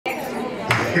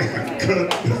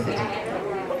Good.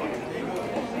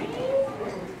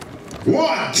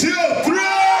 1, 2, 3!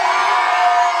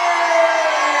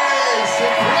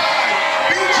 Surprise!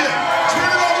 DJ,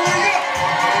 turn it all the way up!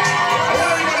 I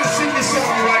want everybody to sing this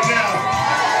song right now.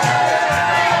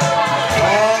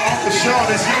 Uncle Shawn,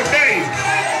 it's your day.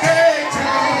 Hey to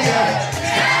ya.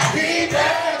 Happy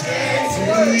birthday to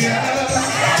ya.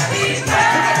 Happy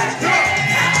birthday.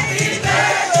 Happy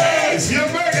birthday. It's your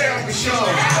birthday, Uncle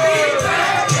Shawn. Happy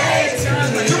birthday to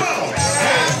you. Come on.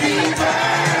 Happy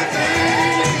birthday.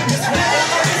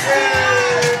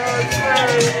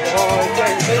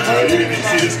 You didn't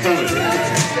see this coming.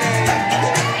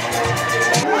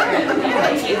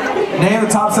 Name the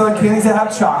top selling candies that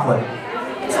have chocolate.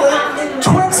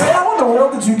 Twix, how in the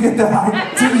world did you get that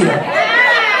idea?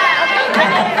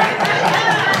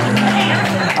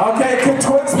 Okay, can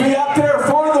Twix be up there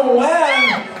for the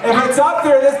win? If it's up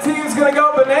there, this team's gonna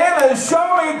go bananas.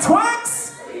 Show me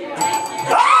Twix!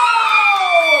 Oh!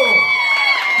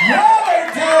 Yeah, they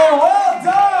do! Well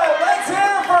done! Let's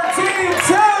hear it for Team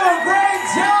 2! Great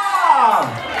job!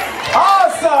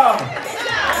 Awesome!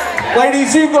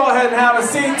 Ladies, you go ahead and have a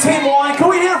seat. Team 1, can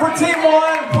we hear for Team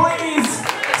 1, please?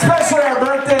 Especially our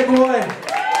birthday boy.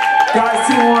 Guys,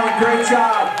 Team 1, great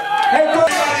job. Hey,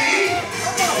 everybody,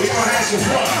 we're gonna have some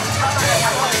fun.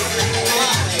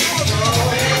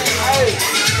 Hi.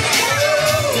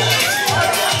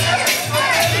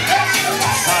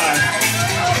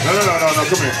 No,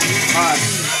 come here. Hi.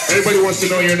 Everybody wants to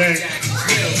know your name.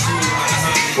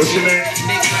 What's your name?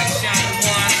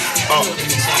 Oh.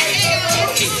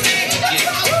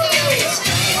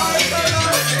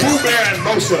 Pooh Bear and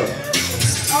Mosa.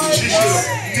 She should have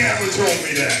never told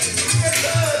me that.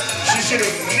 She should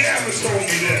have never told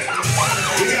me that.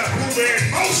 We got Pooh Bear and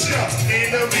Mosa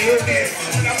in the building.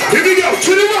 Here we go.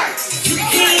 To the right.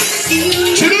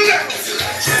 To the left.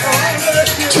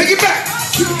 Take it back.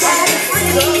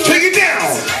 Take it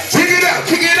down. Kick it out.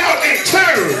 Kick it out and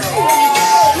turn.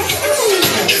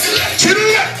 To the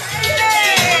left.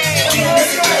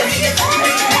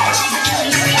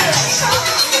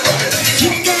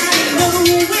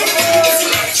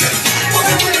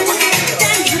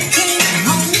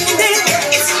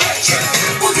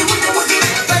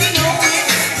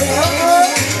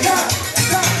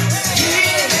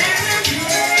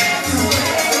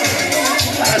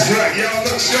 That's right, y'all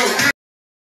look so good.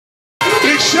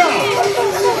 Big Shawn.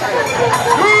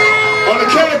 On the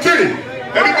count of 3.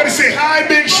 Everybody say hi,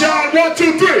 Big Shawn. 1,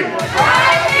 2, 3.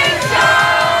 Hi, Big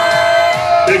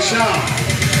Shawn. Big Shawn.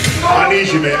 I need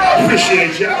you, man. I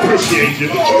appreciate you. Shawn,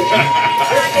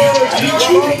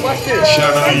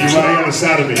 I need you right on the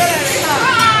side of me.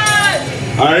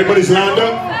 All right, everybody's lined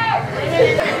up.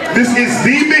 This is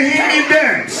the Bahamian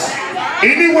dance.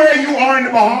 Anywhere you are in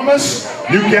the Bahamas,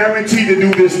 you guaranteed to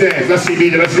do this dance. Let's see,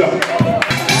 DJ, let's go.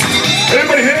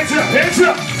 Everybody, hands up, hands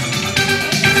up.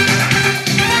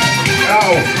 Now,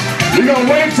 we're going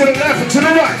to wave to the left and to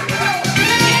the right.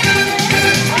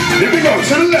 Here we go,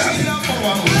 to the left.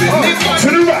 To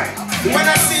the right. To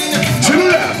the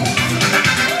left.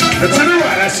 And to the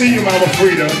right. I see you, Mama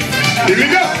Frida. Here we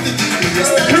go.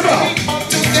 Come on.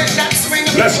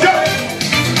 Let's go.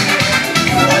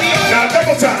 Now,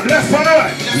 double time. Left on the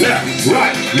right. Left,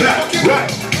 right, left, right.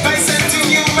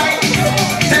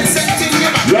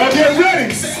 Y'all get ready.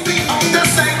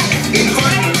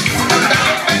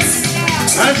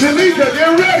 Angelica,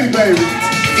 get ready, baby.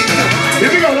 Here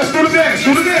we go. Let's do the dance.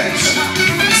 Do the dance.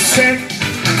 Say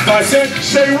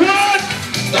what?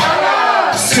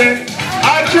 Say,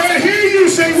 I can't hear you.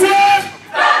 Say what?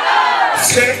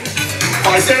 Say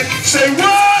what? Say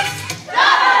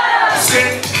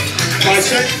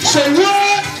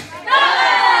what?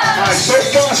 Alright, so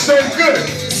far so good.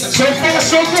 So far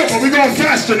so good, but we're going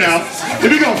faster now. Here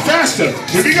we go, faster.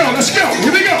 Here we go, let's go.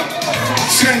 Here we go.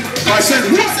 Say what? Say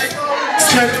what?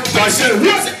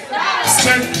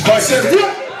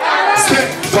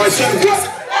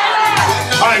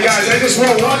 Alright guys, I just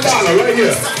want $1 right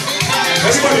here.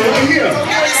 Everybody right here.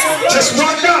 Just $1.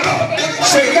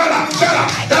 Say dollar.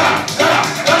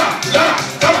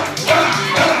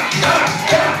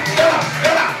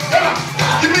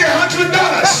 Give me $100.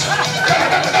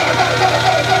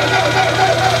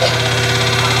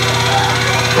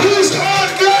 Who's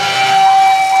hungry?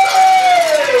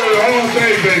 All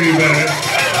day, baby, man.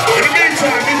 In the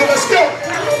meantime, nigga, let's go.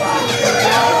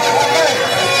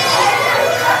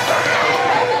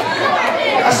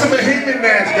 That's the Bahamian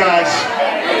dance, guys.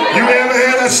 You ever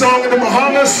hear that song in the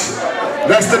Bahamas?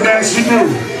 That's the dance you do.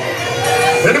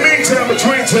 In the meantime,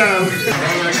 between time.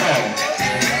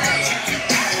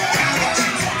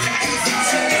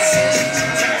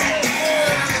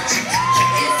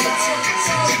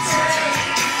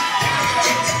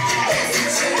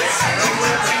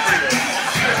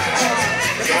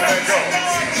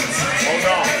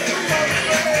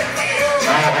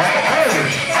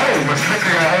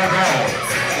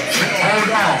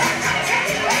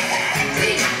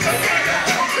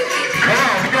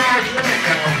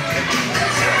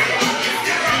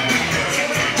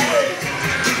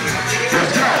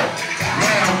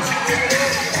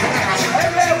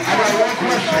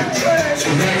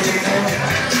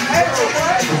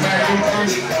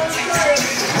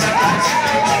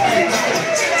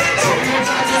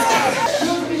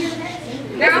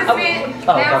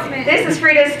 This is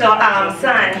Frida's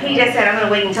son. He just said, I'm going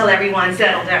to wait until everyone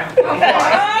settled down.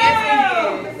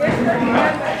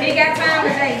 He got time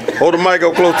today. Hold the mic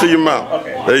up close to your mouth.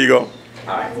 Okay. There you go. All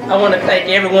right. I want to thank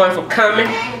everyone for coming.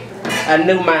 I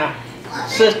knew my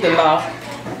sister-in-law,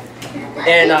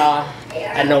 and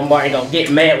I know Martin gonna get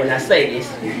mad when I say this.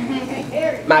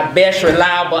 My best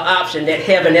reliable option that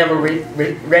heaven ever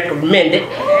recommended.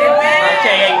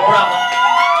 Okay, brother.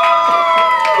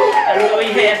 I know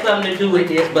he had something to do with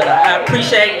this, but I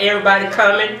appreciate everybody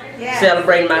coming,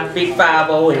 celebrating my big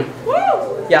 5-0, and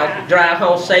y'all drive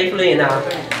home safely, and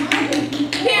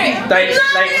thanks.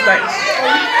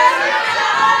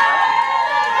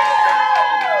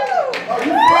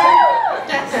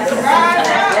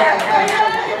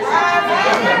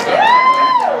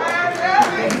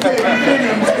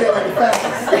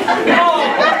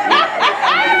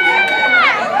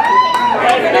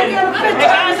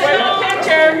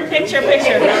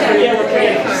 Picture.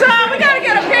 Sean, we gotta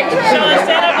get a picture. Sean,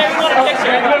 stand up there, we want a picture.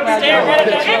 Stand right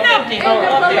up there.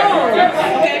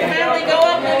 Okay, family, go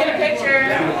up and get a picture.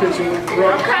 I'm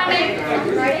coming.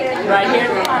 Right here.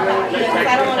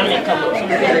 Let me come up.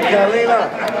 Carolina.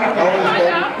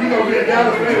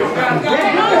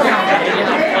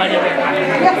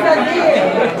 Yes, I did.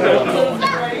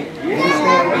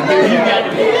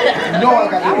 No, I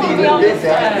got to be this.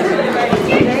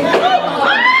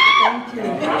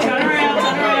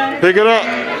 Pick it up.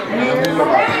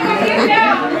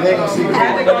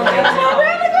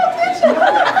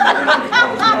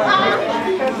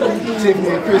 Tiffany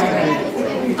and Kristen.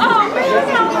 Oh,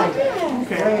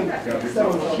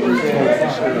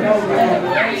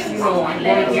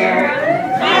 man.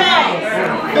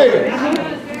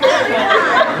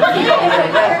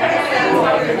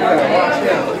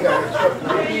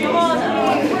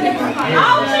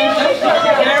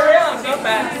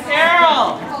 Carol!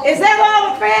 Is that all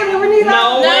the family? We need no.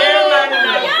 I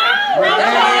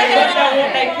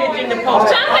want that picture in the post.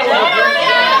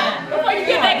 Before you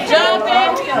get back, jump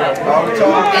in.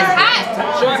 It's hot.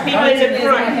 Short people in the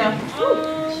front.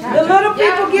 The little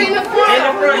people get in the front. In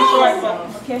the front, short.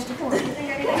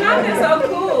 Jump is so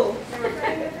cool.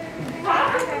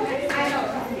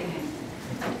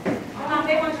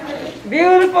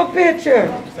 Beautiful picture.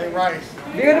 Say rice.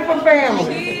 Beautiful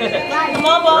family. Come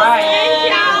on, boss.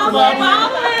 Come on,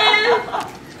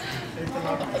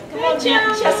 Come on,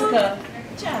 Jessica.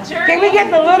 Can we get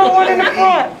the little one in the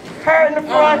front? Her in the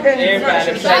front and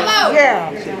everybody. yeah.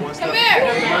 Come here.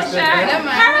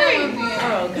 Hurry.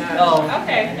 Oh,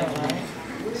 okay.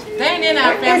 They ain't in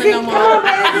our family no more. Come on,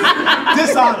 baby.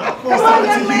 Dishonor. Come on,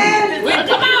 young man.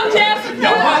 Come on, Jessica.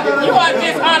 You are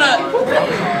dishonored.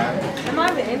 Am I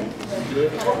the enemy?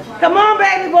 Come on,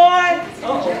 baby boy.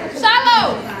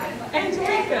 Shiloh.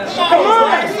 Angelica. Come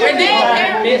on.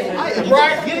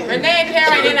 Renee and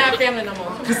Karen in our family no more.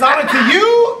 Dishonor to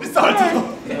you. Dishonor to you.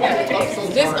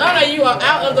 Dishonor, you are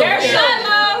out of the family.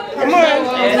 Shiloh. Come on.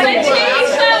 Say cheese,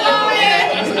 Shiloh.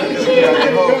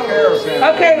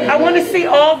 Okay, I want to see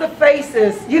all the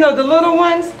faces. You know, the little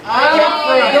ones?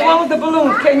 The one with the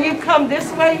balloon. Can you come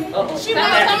this way? She wants to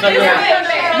come this way.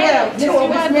 Yeah. You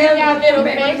want to smell your little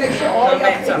face?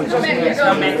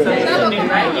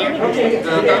 Right here.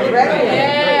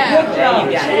 Yeah. Good job.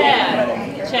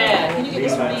 Chad, can you get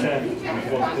this for me?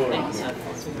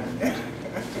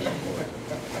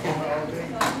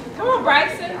 Come on,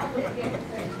 Bryson.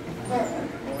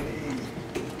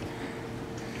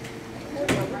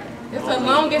 It's the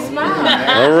longest smile.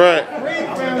 All right.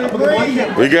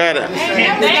 We got it.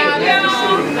 Thank you.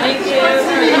 Thank you.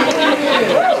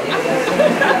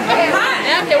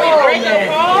 Now can we break a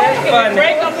phone? Can we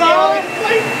break a phone?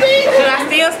 Should I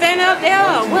still stand up there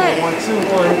or what? 1, 2,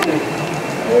 1, 2.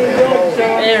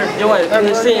 There's joy.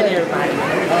 Good seeing everybody.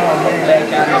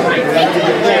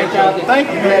 Thank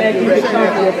you, man.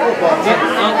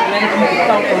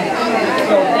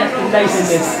 Destination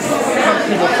is come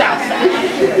to the south side.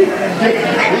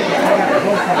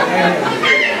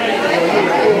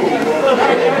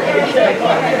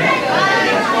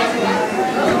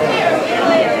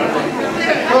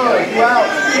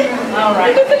 All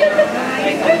right.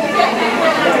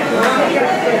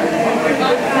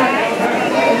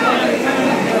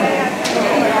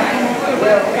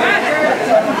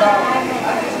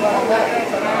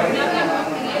 Well,